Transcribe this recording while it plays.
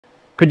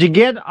Could you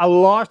get a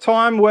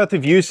lifetime worth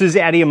of uses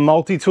out of your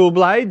multi-tool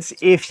blades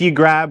if you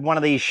grab one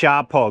of these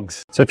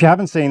sharpogs? So if you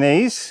haven't seen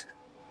these,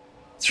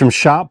 it's from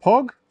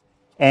Sharpog,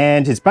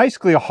 and it's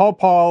basically a whole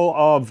pile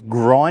of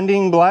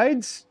grinding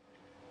blades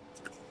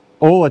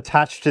all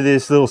attached to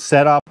this little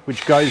setup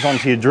which goes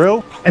onto your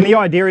drill. And the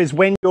idea is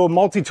when your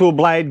multi-tool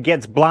blade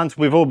gets blunt,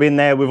 we've all been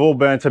there, we've all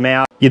burnt them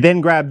out, you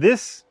then grab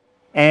this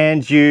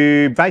and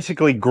you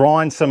basically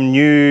grind some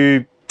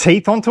new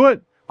teeth onto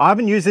it. I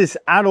haven't used this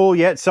at all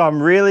yet, so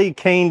I'm really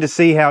keen to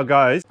see how it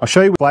goes. I'll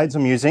show you what blades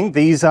I'm using.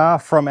 These are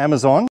from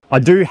Amazon. I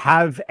do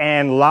have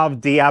and love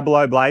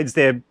Diablo blades.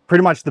 They're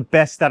pretty much the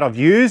best that I've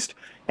used,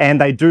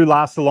 and they do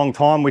last a long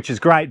time, which is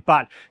great,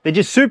 but they're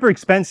just super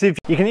expensive.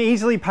 You can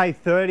easily pay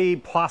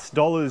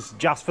 $30+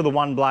 just for the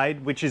one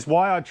blade, which is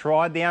why I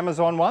tried the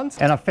Amazon ones,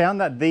 and I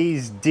found that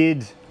these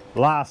did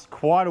last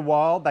quite a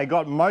while. They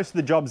got most of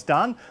the jobs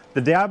done.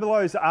 The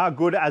Diablos are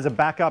good as a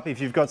backup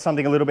if you've got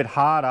something a little bit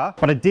harder,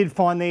 but I did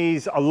find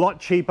these a lot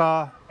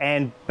cheaper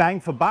and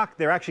bang for buck,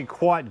 they're actually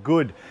quite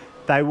good.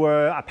 They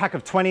were a pack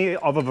of 20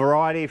 of a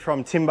variety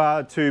from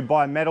timber to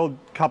bimetal, a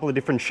couple of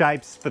different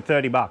shapes for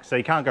 $30, so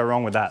you can't go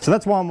wrong with that. So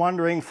that's why I'm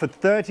wondering, for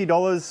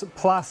 $30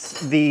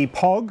 plus the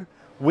POG,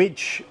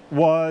 which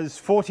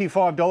was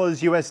 $45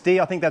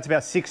 USD. I think that's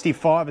about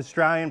 65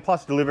 Australian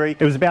plus delivery.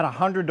 It was about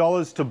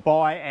 $100 to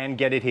buy and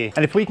get it here.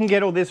 And if we can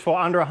get all this for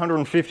under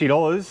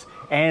 $150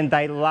 and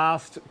they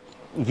last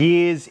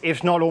years,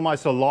 if not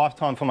almost a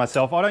lifetime for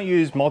myself. I don't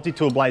use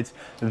multi-tool blades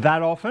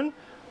that often,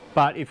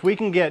 but if we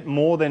can get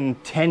more than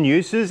 10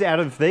 uses out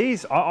of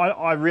these,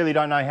 I really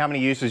don't know how many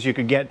uses you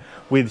could get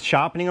with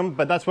sharpening them,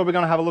 but that's what we're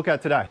gonna have a look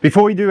at today.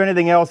 Before we do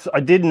anything else,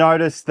 I did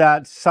notice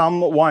that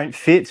some won't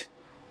fit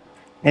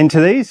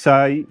into these,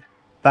 so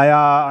they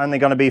are only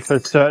going to be for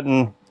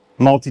certain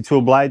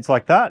multi-tool blades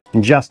like that.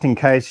 And just in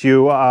case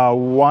you are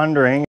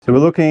wondering, so we're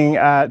looking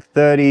at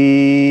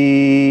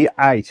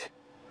 38.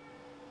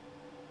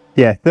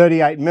 Yeah,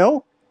 38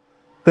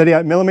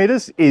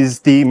 millimeters is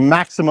the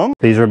maximum.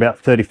 These are about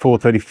 34,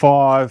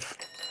 35.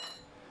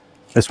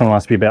 This one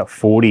must be about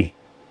 40,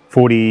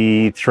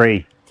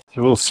 43.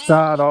 So we'll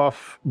start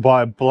off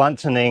by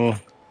blunting.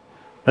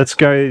 Let's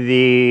go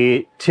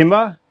the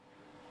timber.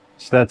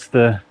 So that's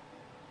the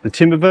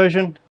timber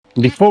version.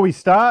 Before we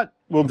start,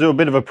 we'll do a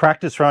bit of a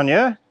practice run,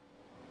 yeah?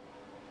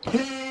 So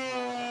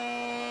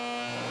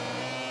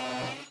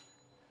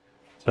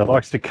it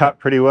likes to cut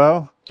pretty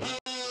well.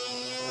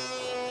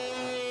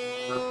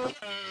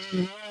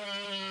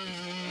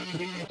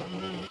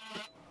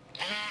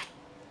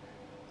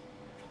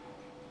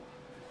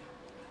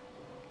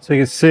 So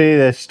you can see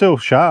they're still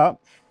sharp.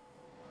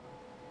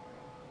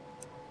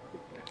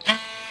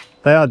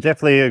 They are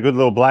definitely a good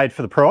little blade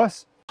for the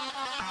price.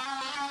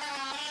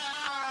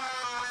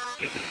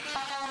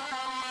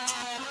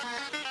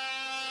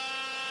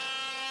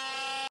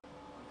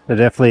 I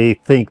definitely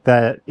think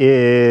that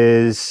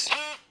is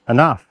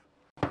enough.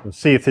 We'll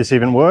see if this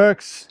even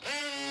works.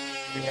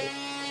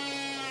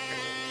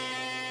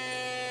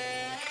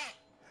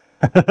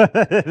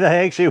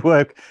 They actually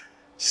work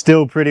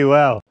still pretty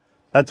well.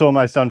 That's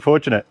almost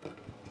unfortunate.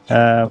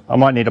 I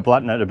might need to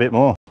blunt it a bit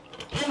more.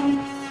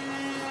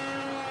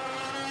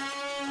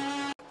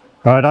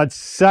 All right, I'd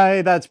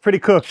say that's pretty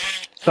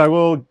cooked. So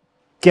we'll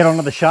get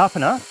onto the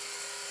sharpener.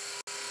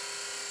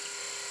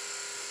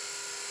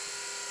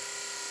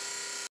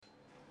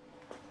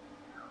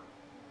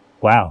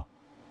 Wow,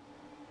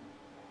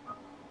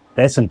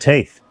 there's some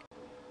teeth.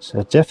 So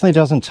it definitely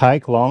doesn't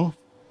take long.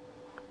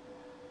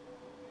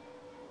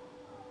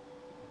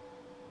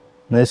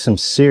 There's some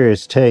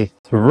serious teeth.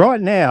 So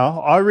right now,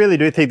 I really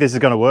do think this is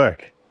going to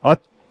work. I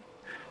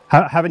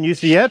haven't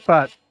used it yet,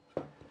 but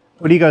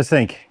what do you guys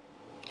think?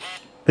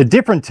 They're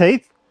different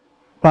teeth,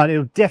 but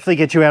it'll definitely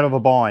get you out of a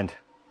bind.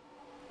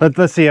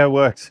 Let's see how it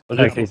works.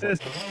 Okay.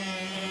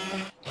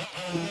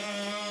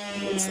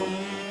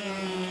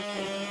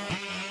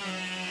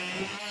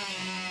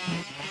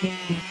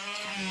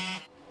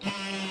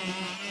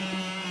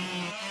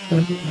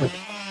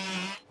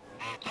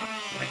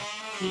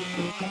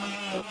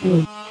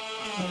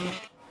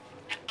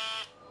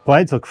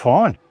 Blades look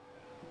fine.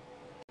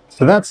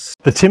 So that's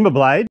the timber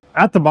blade.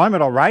 At the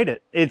moment, I'll rate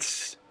it.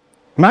 It's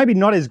maybe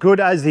not as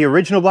good as the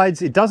original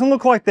blades. It doesn't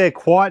look like they're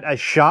quite as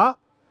sharp.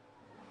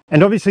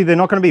 And obviously they're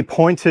not going to be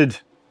pointed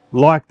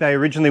like they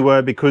originally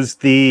were because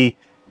the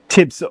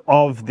tips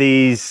of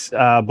these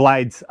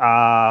blades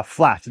are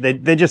flat.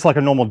 They're just like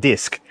a normal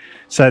disc.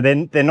 So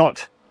then they're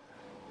not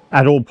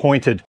at all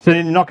pointed. So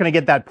you're not going to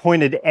get that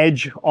pointed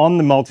edge on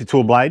the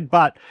multi-tool blade,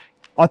 but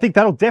I think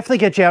that'll definitely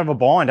get you out of a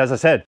bind, as I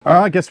said. All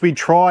right, I guess we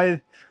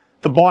try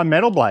the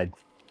bimetal blade.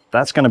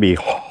 That's going to be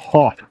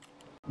hot.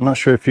 I'm not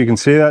sure if you can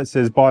see that. It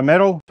says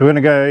bimetal. So we're going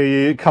to go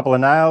a couple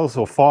of nails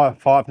or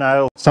five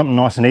nails, something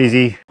nice and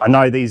easy. I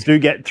know these do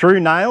get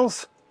through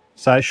nails,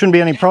 so it shouldn't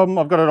be any problem.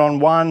 I've got it on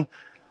one.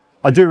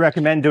 I do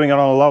recommend doing it on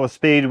a lower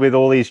speed with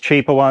all these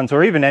cheaper ones,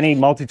 or even any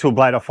multi-tool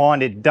blade. I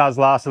find it does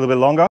last a little bit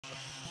longer.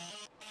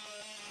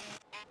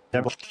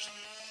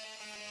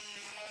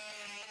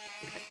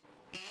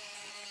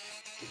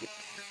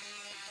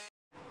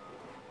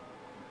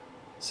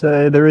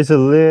 So there is a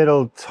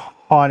little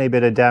tiny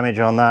bit of damage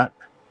on that,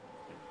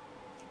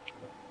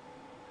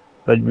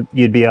 but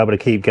you'd be able to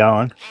keep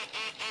going.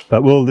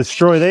 But we'll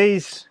destroy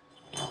these.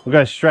 We'll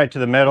go straight to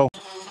the metal.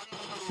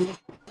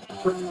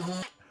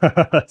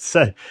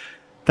 So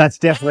that's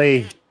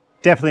definitely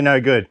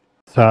no good.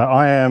 So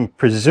I am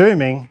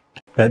presuming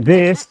that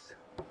this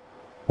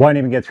won't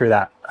even get through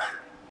that.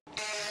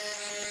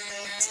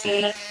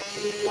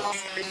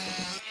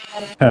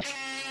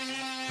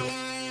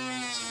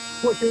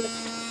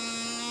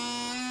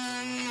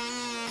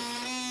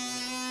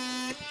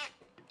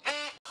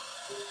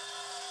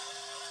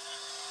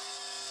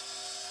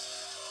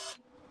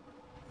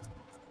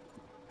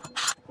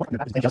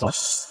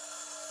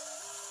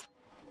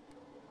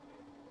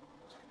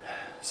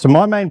 So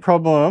my main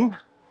problem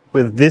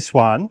with this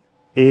one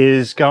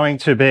is going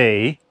to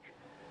be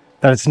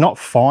that it's not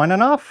fine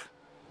enough,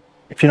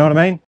 if you know what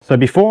I mean. So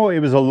before it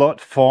was a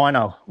lot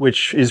finer,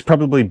 which is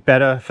probably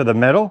better for the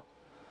metal,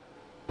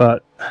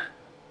 but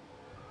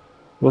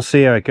we'll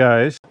see how it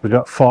goes. We've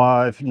got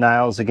 5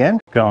 nails again,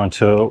 going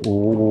to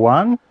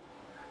 1.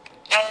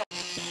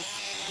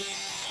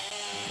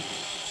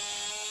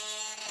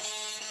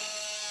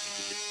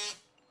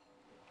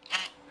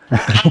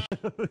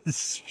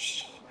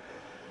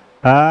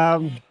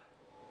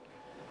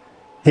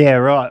 Yeah,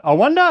 right. I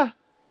wonder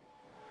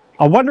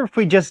if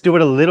we just do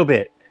it a little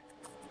bit.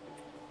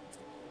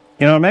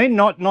 You know what I mean?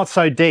 Not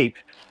so deep,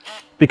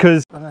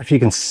 because I don't know if you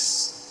can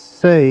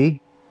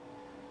see,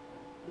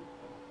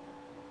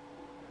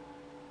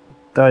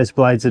 those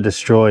blades are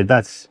destroyed.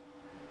 It's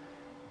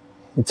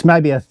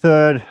maybe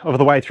 1/3 of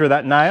the way through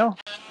that nail.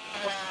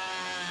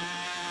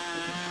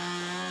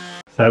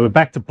 So we're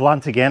back to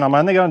blunt again. I'm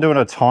only going to do it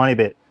a tiny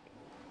bit.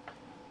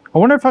 I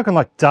wonder if I can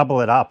like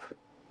double it up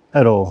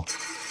at all.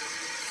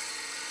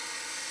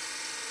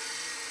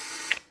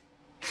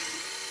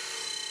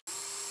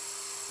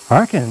 I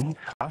reckon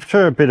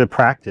after a bit of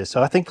practice,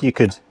 I think you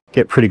could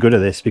get pretty good at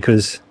this,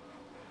 because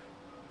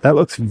that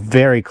looks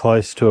very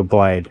close to a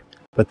blade,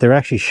 but they're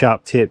actually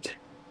sharp tipped.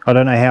 I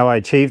don't know how I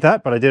achieved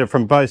that, but I did it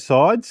from both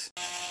sides.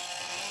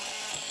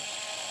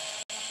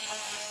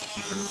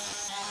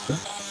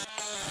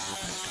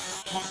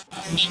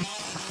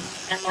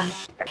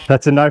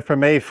 That's a no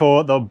from me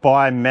for the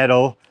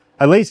bimetal.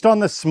 At least on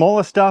the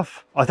smaller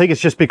stuff, I think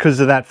it's just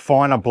because of that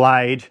finer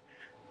blade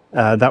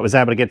that was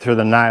able to get through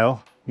the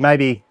nail.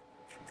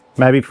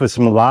 Maybe for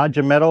some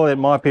larger metal it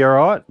might be all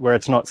right, where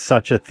it's not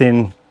such a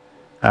thin,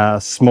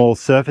 small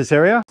surface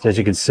area. So as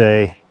you can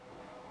see,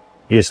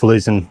 you're just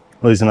losing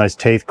those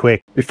teeth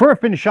quick. Before I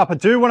finish up, I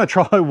do want to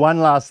try one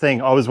last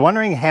thing. I was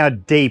wondering how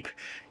deep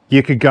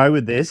you could go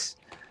with this.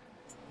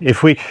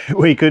 If we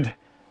could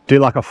do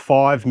like a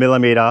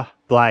 5mm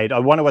blade. I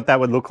wonder what that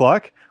would look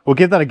like. We'll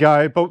give that a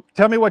go, but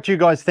tell me what you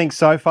guys think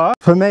so far.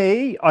 For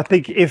me, I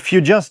think if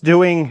you're just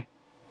doing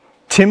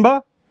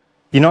timber,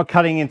 you're not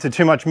cutting into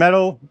too much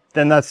metal,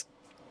 then that's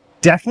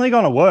definitely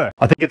going to work.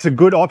 I think it's a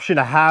good option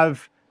to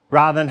have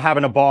rather than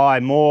having to buy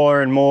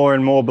more and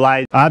more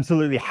blades. I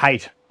absolutely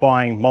hate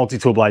buying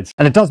multi-tool blades.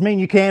 And it does mean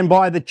you can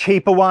buy the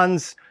cheaper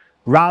ones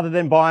rather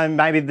than buying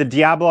maybe the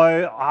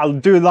Diablo. I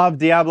do love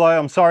Diablo,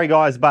 I'm sorry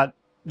guys, but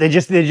they're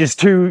just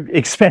too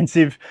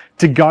expensive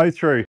to go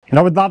through. And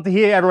I would love to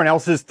hear everyone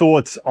else's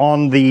thoughts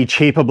on the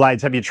cheaper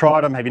blades. Have you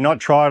tried them? Have you not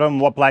tried them?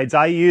 What blades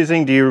are you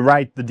using? Do you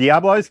rate the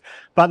Diablos?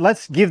 But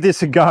let's give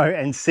this a go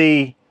and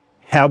see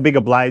how big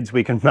a blades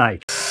we can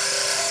make.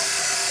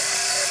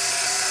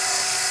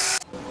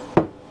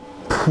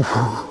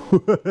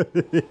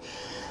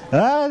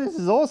 This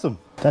is awesome.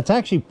 That's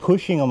actually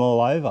pushing them all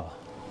over.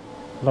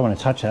 I don't want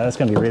to touch that, that's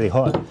going to be really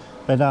hot.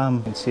 But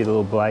you can see the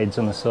little blades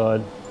on the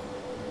side.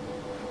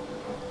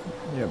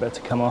 They're about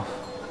to come off.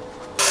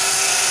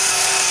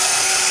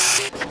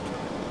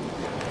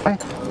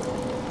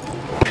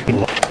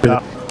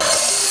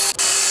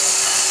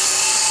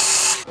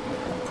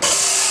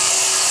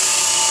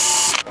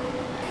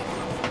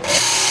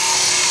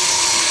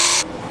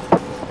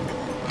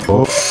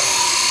 Oh.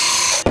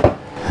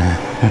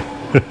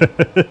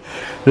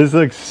 This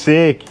looks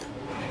sick.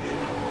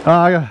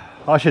 Oh,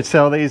 I should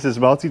sell these as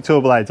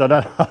multi-tool blades. I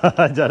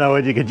don't know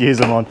what you could use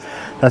them on.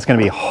 That's going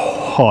to be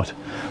hot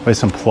with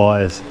some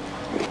pliers.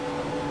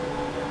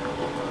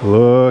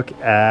 Look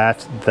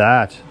at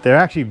that. They're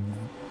actually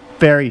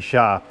very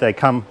sharp. They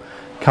come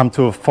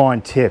to a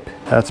fine tip.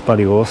 That's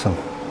bloody awesome.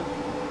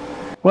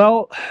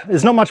 Well,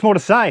 there's not much more to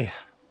say.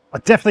 I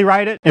definitely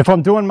rate it. If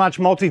I'm doing much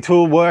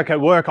multi-tool work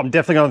at work, I'm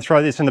definitely going to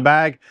throw this in the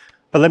bag.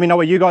 But let me know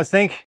what you guys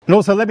think. And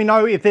also let me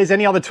know if there's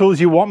any other tools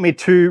you want me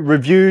to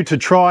review, to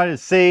try, to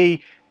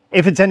see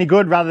if it's any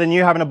good rather than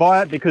you having to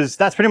buy it, because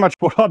that's pretty much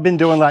what I've been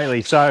doing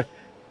lately. So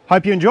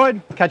hope you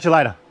enjoyed. Catch you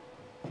later.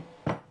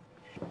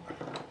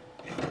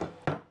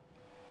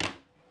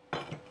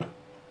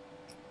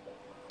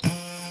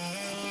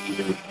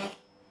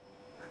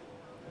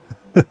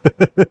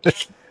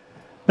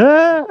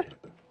 Ah.